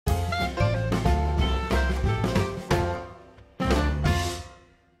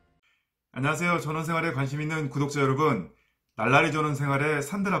안녕하세요. 전원생활에 관심 있는 구독자 여러분, 날라리 전원생활의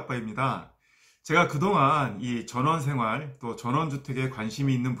산들아빠입니다. 제가 그동안 이 전원생활 또 전원주택에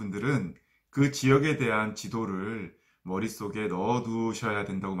관심이 있는 분들은 그 지역에 대한 지도를 머릿속에 넣어두셔야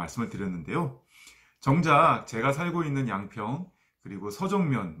된다고 말씀을 드렸는데요. 정작 제가 살고 있는 양평 그리고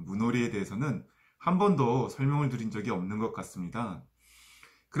서종면, 문호리에 대해서는 한 번도 설명을 드린 적이 없는 것 같습니다.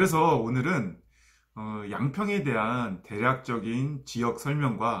 그래서 오늘은 양평에 대한 대략적인 지역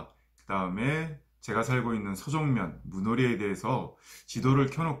설명과 그 다음에 제가 살고 있는 서종면, 문호리에 대해서 지도를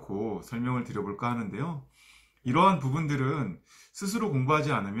켜놓고 설명을 드려볼까 하는데요. 이러한 부분들은 스스로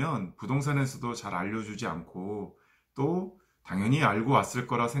공부하지 않으면 부동산에서도 잘 알려주지 않고 또 당연히 알고 왔을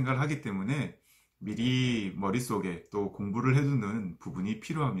거라 생각을 하기 때문에 미리 머릿속에 또 공부를 해두는 부분이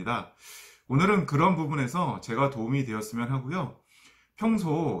필요합니다. 오늘은 그런 부분에서 제가 도움이 되었으면 하고요.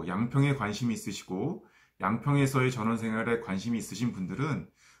 평소 양평에 관심이 있으시고 양평에서의 전원생활에 관심이 있으신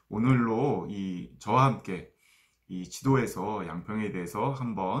분들은 오늘로 저와 함께 이 지도에서 양평에 대해서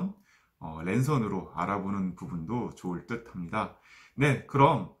한번 랜선으로 알아보는 부분도 좋을 듯 합니다. 네,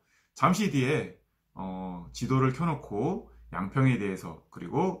 그럼 잠시 뒤에 지도를 켜놓고 양평에 대해서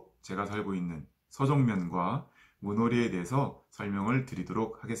그리고 제가 살고 있는 서종면과 문호리에 대해서 설명을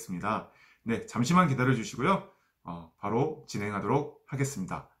드리도록 하겠습니다. 네, 잠시만 기다려 주시고요. 바로 진행하도록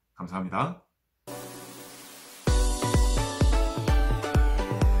하겠습니다. 감사합니다.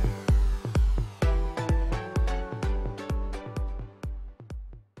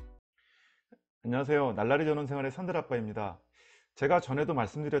 안녕하세요. 날라리 전원생활의 산들아빠입니다. 제가 전에도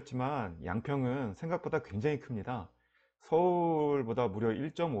말씀드렸지만 양평은 생각보다 굉장히 큽니다. 서울보다 무려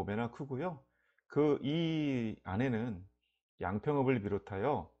 1.5배나 크고요. 이 안에는 양평읍을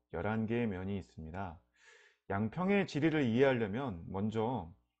비롯하여 11개의 면이 있습니다. 양평의 지리를 이해하려면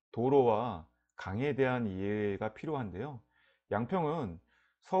먼저 도로와 강에 대한 이해가 필요한데요. 양평은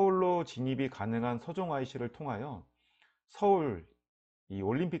서울로 진입이 가능한 서종 IC를 통하여 서울 이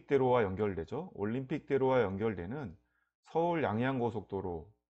올림픽대로와 연결되죠. 올림픽대로와 연결되는 서울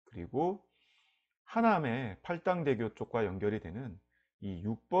양양고속도로 그리고 하남의 팔당대교 쪽과 연결이 되는 이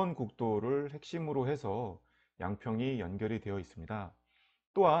 6번 국도를 핵심으로 해서 양평이 연결이 되어 있습니다.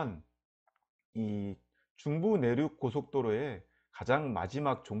 또한 이 중부 내륙 고속도로의 가장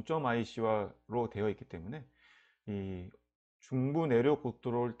마지막 종점 IC로 되어 있기 때문에 이 중부 내륙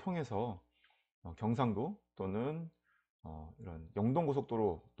고속도로를 통해서 경상도 또는 이런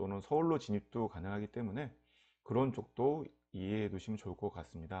영동고속도로 또는 서울로 진입도 가능하기 때문에 그런 쪽도 이해해 두시면 좋을 것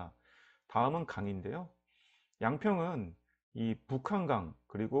같습니다. 다음은 강인데요. 양평은 이 북한강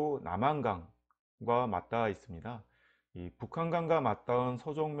그리고 남한강과 맞닿아 있습니다. 이 북한강과 맞닿은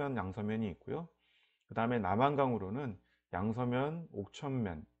서종면, 양서면이 있고요. 그 다음에 남한강으로는 양서면,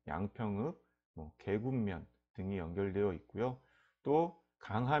 옥천면, 양평읍, 계군면 등이 연결되어 있고요. 또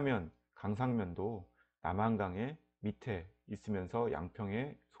강하면, 강상면도 남한강의 밑에 있으면서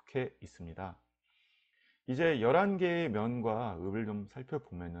양평에 속해 있습니다. 이제 11개의 면과 읍을 좀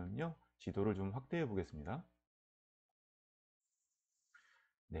살펴보면요. 지도를 좀 확대해 보겠습니다.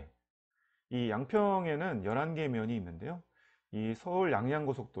 네. 이 양평에는 11개의 면이 있는데요. 이 서울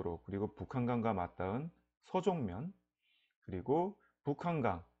양양고속도로 그리고 북한강과 맞닿은 서종면 그리고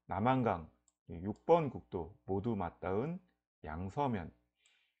북한강, 남한강 6번 국도 모두 맞닿은 양서면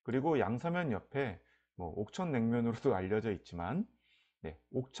그리고 양서면 옆에 옥천냉면으로도 알려져 있지만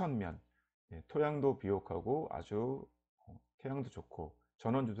옥천면 토양도 비옥하고 아주 태양도 좋고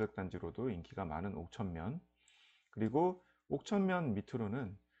전원주택단지로도 인기가 많은 옥천면 그리고 옥천면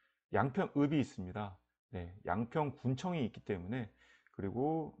밑으로는 양평읍이 있습니다. 양평군청이 있기 때문에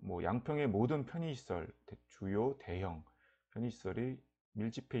그리고 양평의 모든 편의시설 주요 대형 편의시설이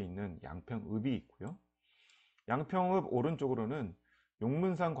밀집해 있는 양평읍이 있고요. 양평읍 오른쪽으로는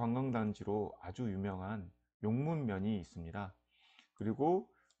용문산 관광단지로 아주 유명한 용문면이 있습니다.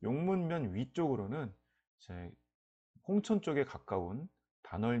 그리고 용문면 위쪽으로는 홍천 쪽에 가까운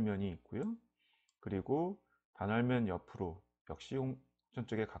단월면이 있고요. 그리고 단월면 옆으로 역시 홍천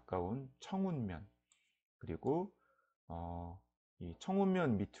쪽에 가까운 청운면 그리고 이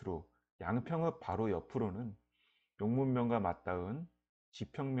청운면 밑으로 양평읍 바로 옆으로는 용문면과 맞닿은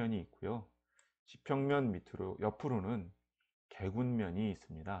지평면이 있고요. 지평면 밑으로 옆으로는 계군면이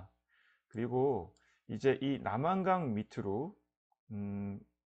있습니다. 그리고 이제 이 남한강 밑으로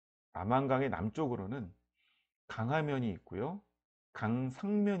남한강의 남쪽으로는 강하면이 있고요.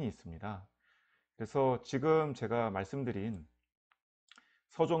 강상면이 있습니다. 그래서 지금 제가 말씀드린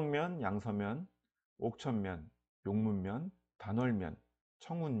서종면, 양서면, 옥천면, 용문면, 단월면,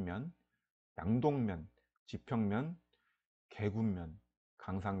 청운면, 양동면, 지평면, 계군면,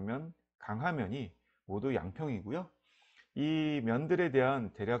 강상면, 강하면이 모두 양평이고요. 이 면들에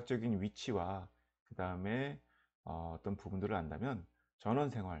대한 대략적인 위치와 그 다음에 어떤 부분들을 안다면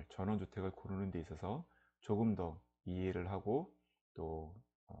전원생활, 전원주택을 고르는 데 있어서 조금 더 이해를 하고 또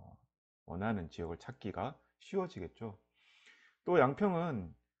원하는 지역을 찾기가 쉬워지겠죠. 또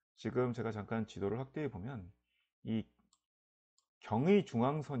양평은 지금 제가 잠깐 지도를 확대해 보면 이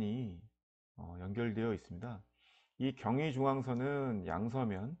경의중앙선이 연결되어 있습니다. 이 경의중앙선은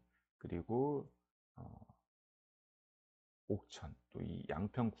양서면 그리고 옥천, 또 이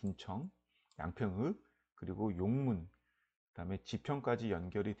양평군청, 양평읍, 그리고 용문, 그 다음에 지평까지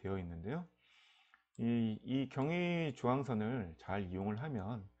연결이 되어 있는데요. 이 경의중앙선을 잘 이용을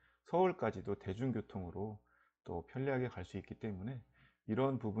하면 서울까지도 대중교통으로 또 편리하게 갈 수 있기 때문에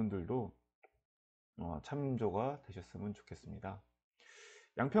이런 부분들도 참조가 되셨으면 좋겠습니다.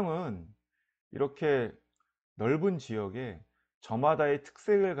 양평은 이렇게 넓은 지역에 저마다의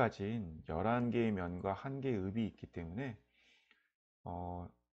특색을 가진 11개의 면과 1개의 읍이 있기 때문에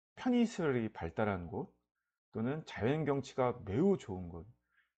편의시설이 발달한 곳 또는 자연경치가 매우 좋은 곳,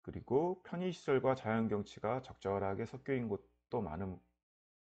 그리고 편의시설과 자연경치가 적절하게 섞여 있는 곳도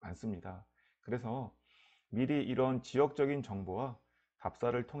많습니다. 그래서 미리 이런 지역적인 정보와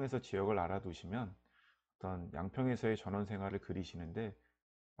답사를 통해서 지역을 알아두시면 어떤 양평에서의 전원생활을 그리시는데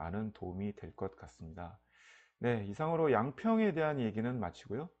많은 도움이 될 것 같습니다. 네, 이상으로 양평에 대한 얘기는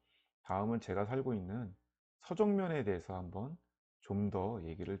마치고요. 다음은 제가 살고 있는 서종면에 대해서 한번 좀 더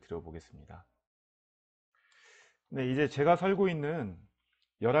얘기를 드려보겠습니다. 네, 이제 제가 살고 있는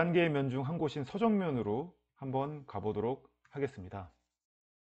 11개의 면 중 한 곳인 서종면으로 한번 가보도록 하겠습니다.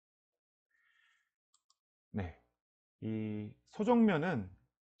 네, 이 서종면은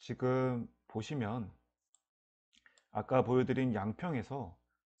지금 보시면 아까 보여드린 양평에서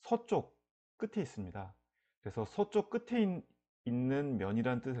서쪽 끝에 있습니다. 그래서 서쪽 끝에 있는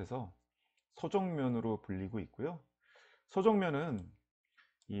면이란 뜻에서 서종면으로 불리고 있고요. 서종면은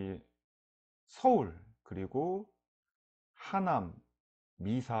이 서울, 그리고 하남,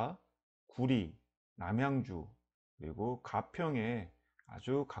 미사, 구리, 남양주, 그리고 가평에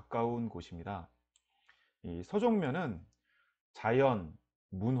아주 가까운 곳입니다. 이 서종면은 자연,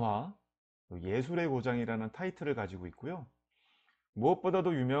 문화, 예술의 고장이라는 타이틀을 가지고 있고요.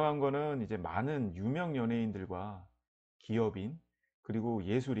 무엇보다도 유명한 거는 이제 많은 유명 연예인들과 기업인 그리고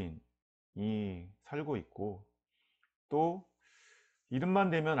예술인이 살고 있고, 또 이름만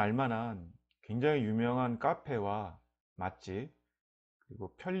대면 알만한 굉장히 유명한 카페와 맛집,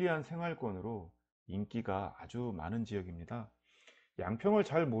 그리고 편리한 생활권으로 인기가 아주 많은 지역입니다. 양평을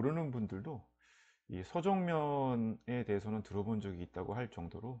잘 모르는 분들도 이 서정면에 대해서는 들어본 적이 있다고 할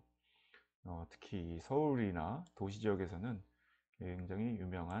정도로 특히 서울이나 도시 지역에서는 굉장히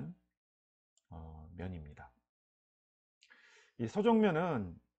유명한 면입니다. 이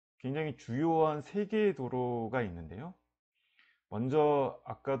서정면은 굉장히 주요한 3개의 도로가 있는데요. 먼저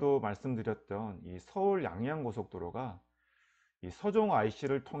아까도 말씀드렸던 이 서울 양양고속도로가 이 서종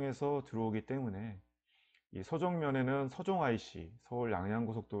IC를 통해서 들어오기 때문에 이 서정면에는 서종 IC, 서울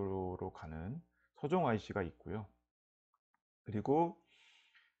양양고속도로로 가는 서종 IC가 있고요. 그리고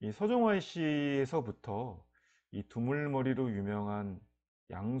이 서종 IC에서부터 이 두물머리로 유명한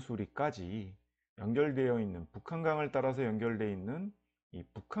양수리까지 연결되어 있는, 북한강을 따라서 연결되어 있는 이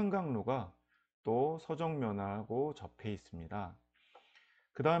북한강로가 또 서정면하고 접해 있습니다.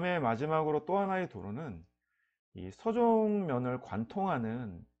 그 다음에 마지막으로 또 하나의 도로는 이 서종면을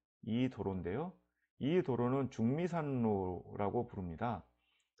관통하는 이 도로인데요. 이 도로는 중미산로라고 부릅니다.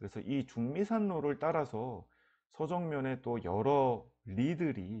 그래서 이 중미산로를 따라서 서정면에 또 여러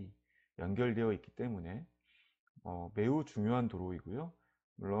리들이 연결되어 있기 때문에 매우 중요한 도로이고요.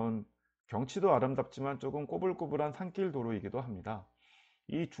 물론 경치도 아름답지만 조금 꼬불꼬불한 산길 도로이기도 합니다.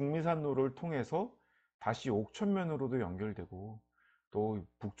 이 중미산로를 통해서 다시 옥천면으로도 연결되고 또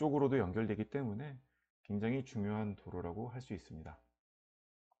북쪽으로도 연결되기 때문에 굉장히 중요한 도로라고 할 수 있습니다.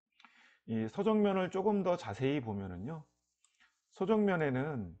 이 서정면을 조금 더 자세히 보면은요,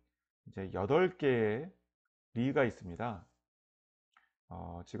 서정면에는 이제 8개의 리가 있습니다.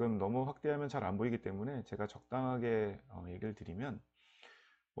 지금 너무 확대하면 잘 안 보이기 때문에 제가 적당하게 얘기를 드리면,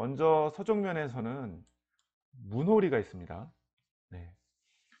 먼저 서정면에서는 문호리가 있습니다. 네.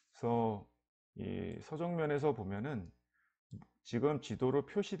 그래서 이 서정면에서 보면은 지금 지도로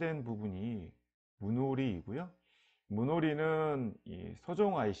표시된 부분이 문호리이고요. 문호리는 이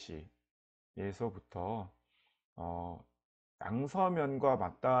서종 IC에서부터 양서면과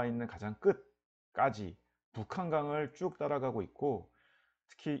맞닿아 있는 가장 끝까지 북한강을 쭉 따라가고 있고,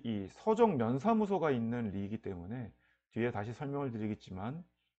 특히 이 서종 면사무소가 있는 리이기 때문에 뒤에 다시 설명을 드리겠지만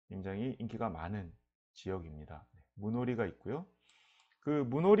굉장히 인기가 많은 지역입니다. 문호리가 있고요. 그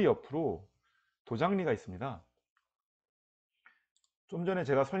문호리 옆으로 도장리가 있습니다. 좀 전에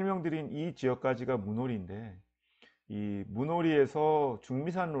제가 설명드린 이 지역까지가 문호리인데, 이 문호리에서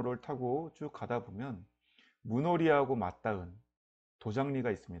중미산로를 타고 쭉 가다 보면 문호리하고 맞닿은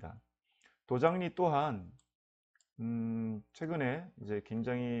도장리가 있습니다. 도장리 또한 최근에 이제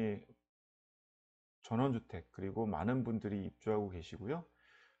굉장히 전원주택 그리고 많은 분들이 입주하고 계시고요.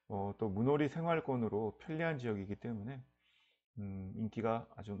 또 문호리 생활권으로 편리한 지역이기 때문에 인기가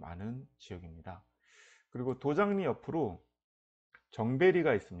아주 많은 지역입니다. 그리고 도장리 옆으로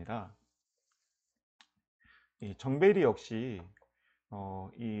정베리가 있습니다. 이 정베리 역시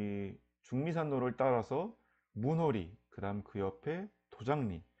이 중미산로를 따라서 문호리, 그 다음 그 옆에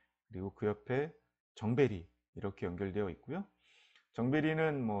도장리, 그리고 그 옆에 정베리 이렇게 연결되어 있고요.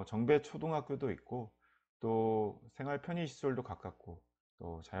 정베리는 뭐 정배 초등학교도 있고 또 생활 편의시설도 가깝고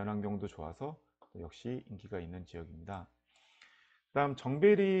또 자연환경도 좋아서 또 역시 인기가 있는 지역입니다. 그 다음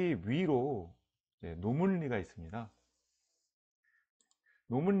정베리 위로 노문리가 있습니다.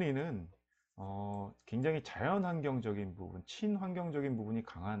 노문리는 굉장히 자연환경적인 부분, 친환경적인 부분이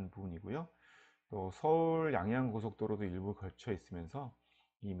강한 부분이고요. 또 서울 양양고속도로도 일부 걸쳐 있으면서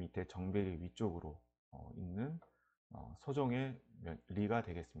이 밑에 정베리 위쪽으로 있는 서종의 리가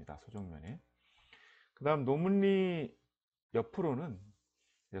되겠습니다. 서종면에. 그 다음 노문리 옆으로는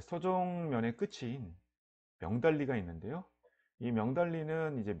서종면의 끝인 명달리가 있는데요. 이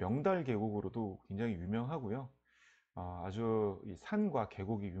명달리는 이제 명달 계곡으로도 굉장히 유명하고요. 아주 이 산과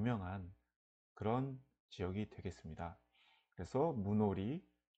계곡이 유명한 그런 지역이 되겠습니다. 그래서 문호리,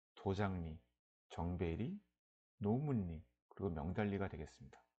 도장리, 정베리, 노문리, 그리고 명달리가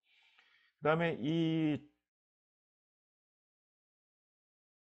되겠습니다. 그 다음에 이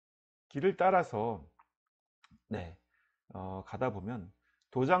길을 따라서 가다 보면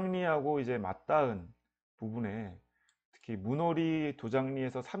도장리하고 이제 맞닿은 부분에 특히 문호리,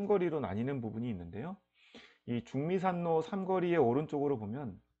 도장리에서 삼거리로 나뉘는 부분이 있는데요. 이 중미산로 삼거리의 오른쪽으로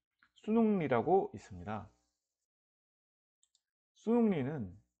보면 순웅리라고 있습니다.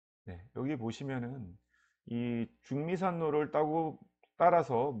 순웅리는 여기 보시면은 이 중미산로를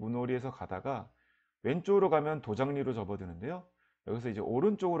따라서 문호리에서 가다가 왼쪽으로 가면 도장리로 접어드는데요. 여기서 이제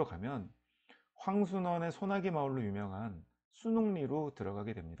오른쪽으로 가면 황순원의 소나기 마을로 유명한 순웅리로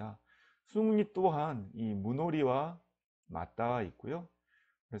들어가게 됩니다. 순웅리 또한 이 문호리와 맞닿아 있고요.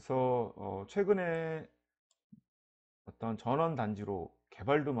 그래서 최근에 어떤 전원 단지로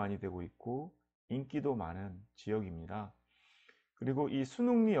개발도 많이 되고 있고 인기도 많은 지역입니다. 그리고 이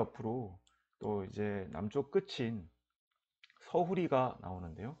순웅리 옆으로 또 이제 남쪽 끝인 서후리가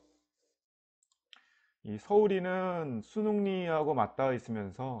나오는데요. 이 서후리는 순웅리하고 맞닿아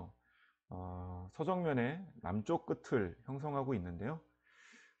있으면서 서정면의 남쪽 끝을 형성하고 있는데요.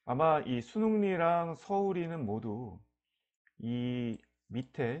 아마 이 순웅리랑 서후리는 모두 이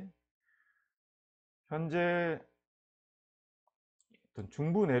밑에 현재 어떤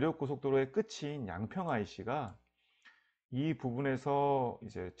중부 내륙 고속도로의 끝인 양평 IC가 이 부분에서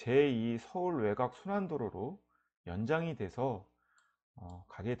이제 제2 서울 외곽 순환도로로 연장이 돼서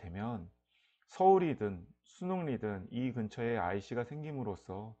가게 되면 서울이든 순웅리든 이 근처에 IC가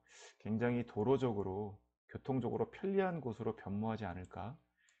생김으로써 굉장히 도로적으로 교통적으로 편리한 곳으로 변모하지 않을까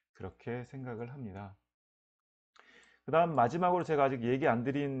그렇게 생각을 합니다. 그 다음 마지막으로 제가 아직 얘기 안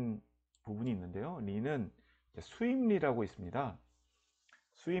드린 부분이 있는데요. 리는 수입리라고 있습니다.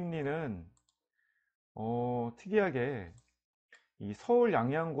 수입리는 특이하게 이 서울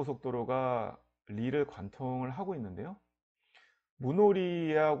양양고속도로가 리를 관통을 하고 있는데요.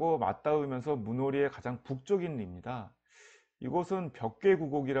 문호리하고 맞닿으면서 문호리의 가장 북쪽인 리입니다. 이곳은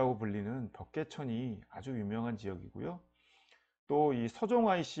벽계구곡이라고 불리는 벽계천이 아주 유명한 지역이고요. 또 이 서종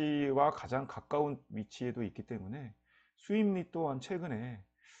IC와 가장 가까운 위치에도 있기 때문에 수입리 또한 최근에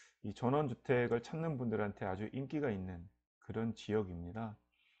이 전원주택을 찾는 분들한테 아주 인기가 있는 그런 지역입니다.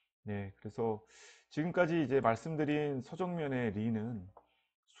 그래서 지금까지 이제 말씀드린 서정면의 리는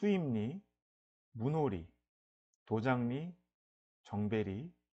수입리, 문호리, 도장리,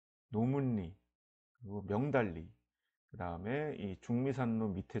 정베리, 노문리, 그리고 명달리, 그 다음에 이 중미산로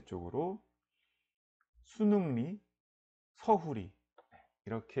밑에 쪽으로 순흥리, 서후리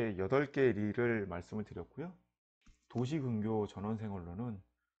이렇게 8개의 리를 말씀을 드렸고요. 도시근교 전원생활로는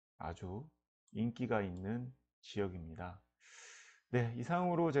아주 인기가 있는 지역입니다.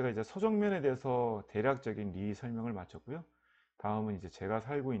 이상으로 제가 이제 서정면에 대해서 대략적인 리 설명을 마쳤고요. 다음은 이제 제가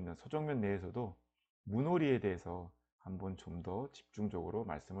살고 있는 서정면 내에서도 문호리에 대해서 한번 좀 더 집중적으로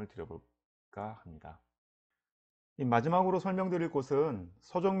말씀을 드려볼까 합니다. 마지막으로 설명드릴 곳은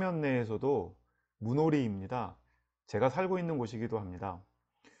서정면 내에서도 문호리입니다. 제가 살고 있는 곳이기도 합니다.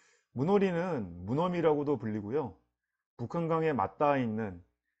 문호리는 문어미라고도 불리고요. 북한강에 맞닿아 있는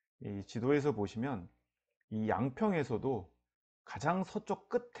이 지도에서 보시면 이 양평에서도 가장 서쪽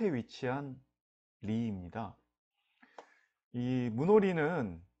끝에 위치한 리입니다. 이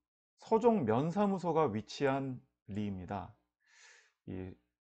문호리는 서종 면사무소가 위치한 리입니다. 이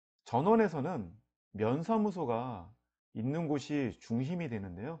전원에서는 면사무소가 있는 곳이 중심이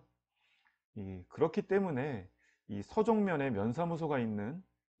되는데요. 그렇기 때문에 이 서종면에 면사무소가 있는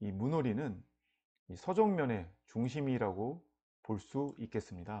이 문호리는 이 서종면의 중심이라고 볼 수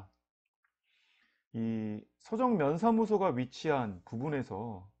있겠습니다. 이 서종면사무소가 위치한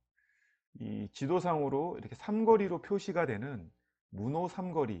부분에서 이 지도상으로 이렇게 삼거리로 표시가 되는 문호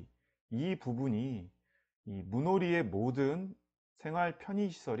삼거리, 이 부분이 이 문호리의 모든 생활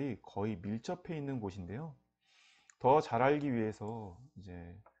편의시설이 거의 밀접해 있는 곳인데요. 더 잘 알기 위해서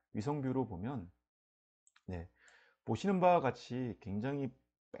이제 위성뷰로 보면, 네, 보시는 바와 같이 굉장히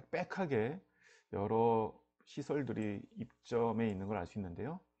빽빽하게 여러 시설들이 입점해 있는 걸 알 수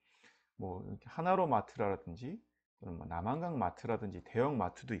있는데요. 뭐 이렇게 하나로 마트라든지 또는 뭐 남한강 마트라든지 대형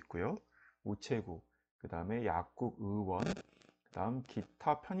마트도 있고요. 우체국, 그 다음에 약국, 의원, 그 다음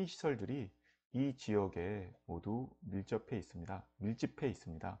기타 편의시설들이 이 지역에 모두 밀집해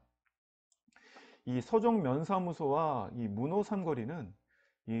있습니다. 이 서종 면사무소와 이 문호 삼거리는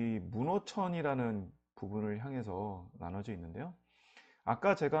이 문호천이라는 부분을 향해서 나눠져 있는데요.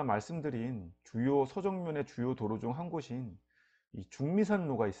 아까 제가 말씀드린 주요 서정면의 주요 도로 중 한 곳인 이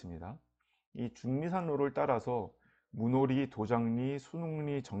중미산로가 있습니다. 이 중미산로를 따라서 문호리, 도장리,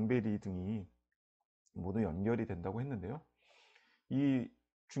 순웅리, 정배리 등이 모두 연결이 된다고 했는데요. 이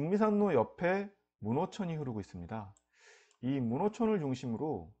중미산로 옆에 문호천이 흐르고 있습니다. 이 문호천을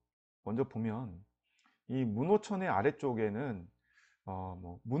중심으로 먼저 보면 이 문호천의 아래쪽에는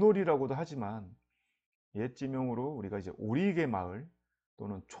문호리라고도 하지만 옛 지명으로 우리가 이제 오리개 마을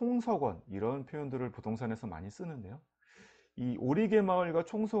또는 총석원, 이런 표현들을 부동산에서 많이 쓰는데요. 이 오리개 마을과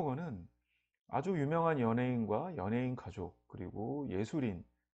총석원은 아주 유명한 연예인과 연예인 가족, 그리고 예술인,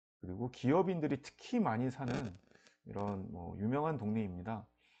 그리고 기업인들이 특히 많이 사는 이런 유명한 동네입니다.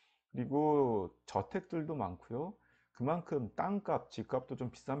 그리고 저택들도 많고요. 그만큼 땅값, 집값도 좀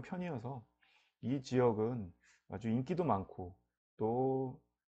비싼 편이어서 이 지역은 아주 인기도 많고 또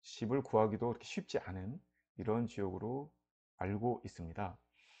집을 구하기도 그렇게 쉽지 않은 이런 지역으로 알고 있습니다.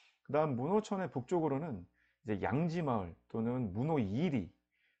 그 다음 문호천의 북쪽으로는 이제 양지마을 또는 문호 2리,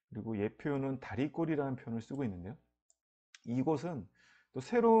 그리고 옛 표현은 다리꼴이라는 표현을 쓰고 있는데요. 이곳은 또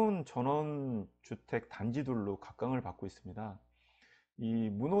새로운 전원주택 단지들로 각광을 받고 있습니다. 이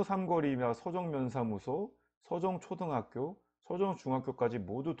문호 삼거리와 서정면사무소, 서정초등학교, 서정중학교까지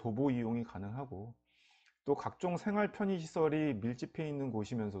모두 도보 이용이 가능하고, 또 각종 생활 편의시설이 밀집해 있는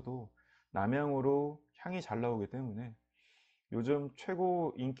곳이면서도 남향으로 향이 잘 나오기 때문에 요즘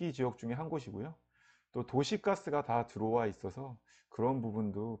최고 인기 지역 중에 한 곳이고요. 또 도시가스가 다 들어와 있어서 그런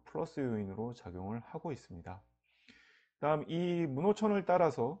부분도 플러스 요인으로 작용을 하고 있습니다. 다음 이 문호천을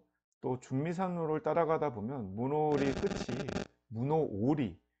따라서 또 중미산로를 따라가다 보면 문호리 끝이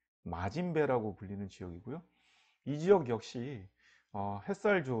문호오리, 마진배라고 불리는 지역이고요. 이 지역 역시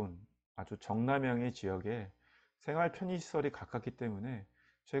햇살 좋은 아주 정남향의 지역에 생활 편의시설이 가깝기 때문에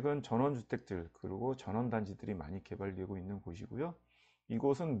최근 전원주택들 그리고 전원단지들이 많이 개발되고 있는 곳이고요.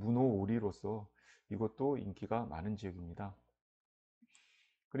 이곳은 문호오리로서 이것도 인기가 많은 지역입니다.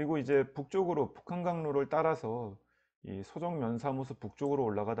 그리고 이제 북쪽으로 북한강로를 따라서 이 서정면사무소 북쪽으로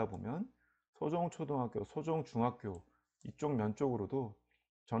올라가다 보면 서정초등학교, 서정중학교 이쪽 면 쪽으로도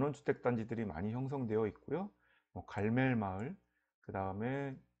전원주택 단지들이 많이 형성되어 있고요. 갈멜마을, 그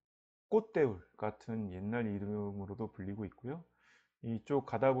다음에 꽃대울 같은 옛날 이름으로도 불리고 있고요. 이쪽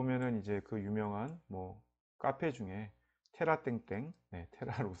가다 보면은 이제 그 유명한 카페 중에 테라땡땡, 네,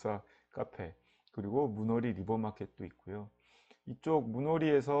 테라로사 카페, 그리고 문호리 리버마켓도 있고요. 이쪽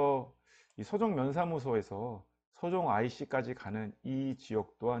문호리에서 이 서종 면사무소에서 서종 IC까지 가는 이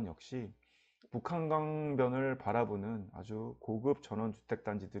지역 또한 역시 북한강변을 바라보는 아주 고급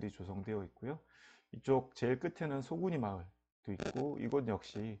전원주택단지들이 조성되어 있고요. 이쪽 제일 끝에는 소군이 마을도 있고, 이곳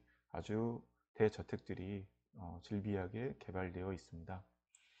역시 아주 대저택들이 즐비하게 개발되어 있습니다.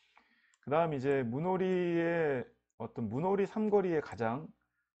 그 다음 이제 문호리의 문호리 삼거리의 가장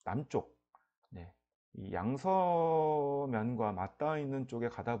남쪽, 네, 이 양서면과 맞닿아 있는 쪽에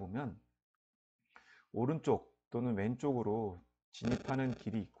가다 보면 오른쪽 또는 왼쪽으로 진입하는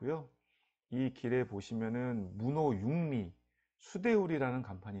길이 있고요. 이 길에 보시면은 문호 6리 수대울이라는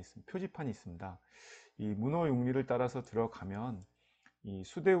간판이 있습니다. 표지판이 있습니다. 이 문호 6리를 따라서 들어가면 이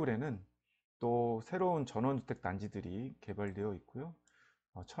수대울에는 또 새로운 전원주택 단지들이 개발되어 있고요.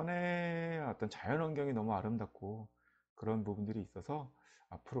 천혜의 어떤 자연환경이 너무 아름답고 그런 부분들이 있어서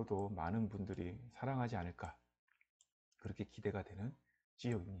앞으로도 많은 분들이 사랑하지 않을까, 그렇게 기대가 되는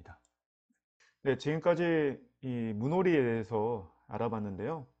지역입니다. 네, 지금까지 이 문호리에 대해서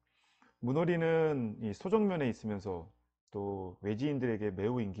알아봤는데요. 문호리는 이 소정면에 있으면서 또 외지인들에게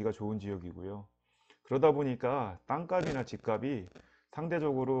매우 인기가 좋은 지역이고요. 그러다 보니까 땅값이나 집값이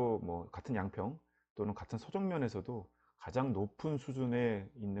상대적으로 뭐 같은 양평 또는 같은 소정면에서도 가장 높은 수준에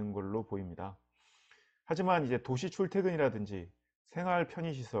있는 걸로 보입니다. 하지만 이제 도시 출퇴근이라든지 생활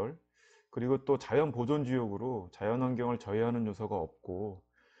편의시설 그리고 또 자연 보존 지역으로 자연환경을 저해하는 요소가 없고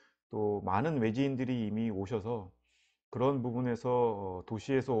또 많은 외지인들이 이미 오셔서 그런 부분에서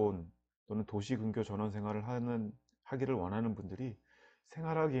도시에서 온 또는 도시 근교 전원 생활을 하기를 원하는 분들이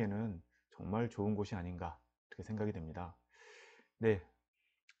생활하기에는 정말 좋은 곳이 아닌가 그렇게 생각이 됩니다. 네,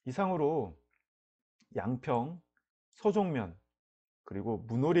 이상으로 양평, 서종면 그리고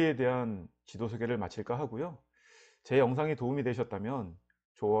문호리에 대한 지도 소개를 마칠까 하고요. 제 영상이 도움이 되셨다면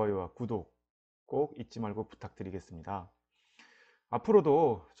좋아요와 구독 꼭 잊지 말고 부탁드리겠습니다.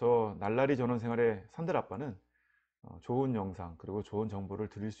 앞으로도 저 날라리 전원생활의 산들아빠는 좋은 영상 그리고 좋은 정보를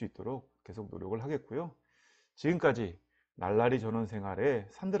드릴 수 있도록 계속 노력을 하겠고요. 지금까지 날라리 전원생활의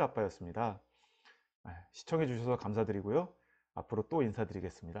산들아빠였습니다. 시청해 주셔서 감사드리고요. 앞으로 또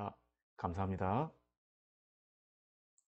인사드리겠습니다. 감사합니다.